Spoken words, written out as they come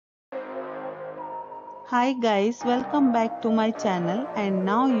Hi guys, welcome back to my channel and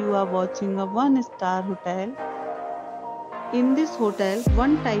now you are watching a 1-star hotel. In this hotel,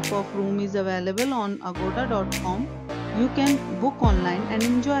 one type of room is available on agoda.com. You can book online and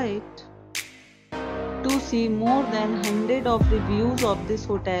enjoy it. To see more than 100 of reviews of this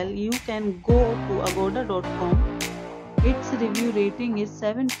hotel, you can go to agoda.com. Its review rating is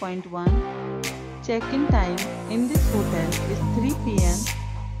 7.1. Check-in time in this hotel is 3 p.m.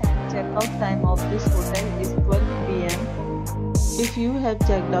 and check-out time of this hotel is 12 p.m. If you have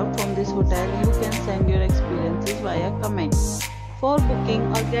checked out from this hotel, you can send your experiences via comments. For booking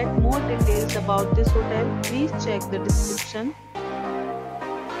or get more details about this hotel, please check the description.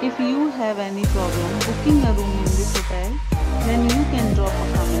 If you have any problem booking a room in this hotel, then you can drop a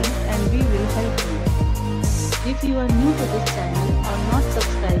comment and we will help you. If you are new to this channel or not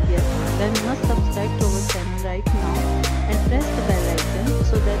subscribed yet, then must subscribe to our channel right now and press the bell icon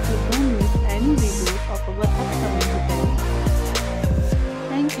so that you don't miss any videos of our upcoming hotels.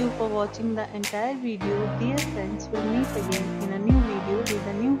 Thank you for watching the entire video. Dear friends, we'll meet again in a new video with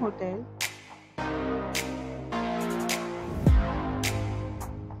a new hotel.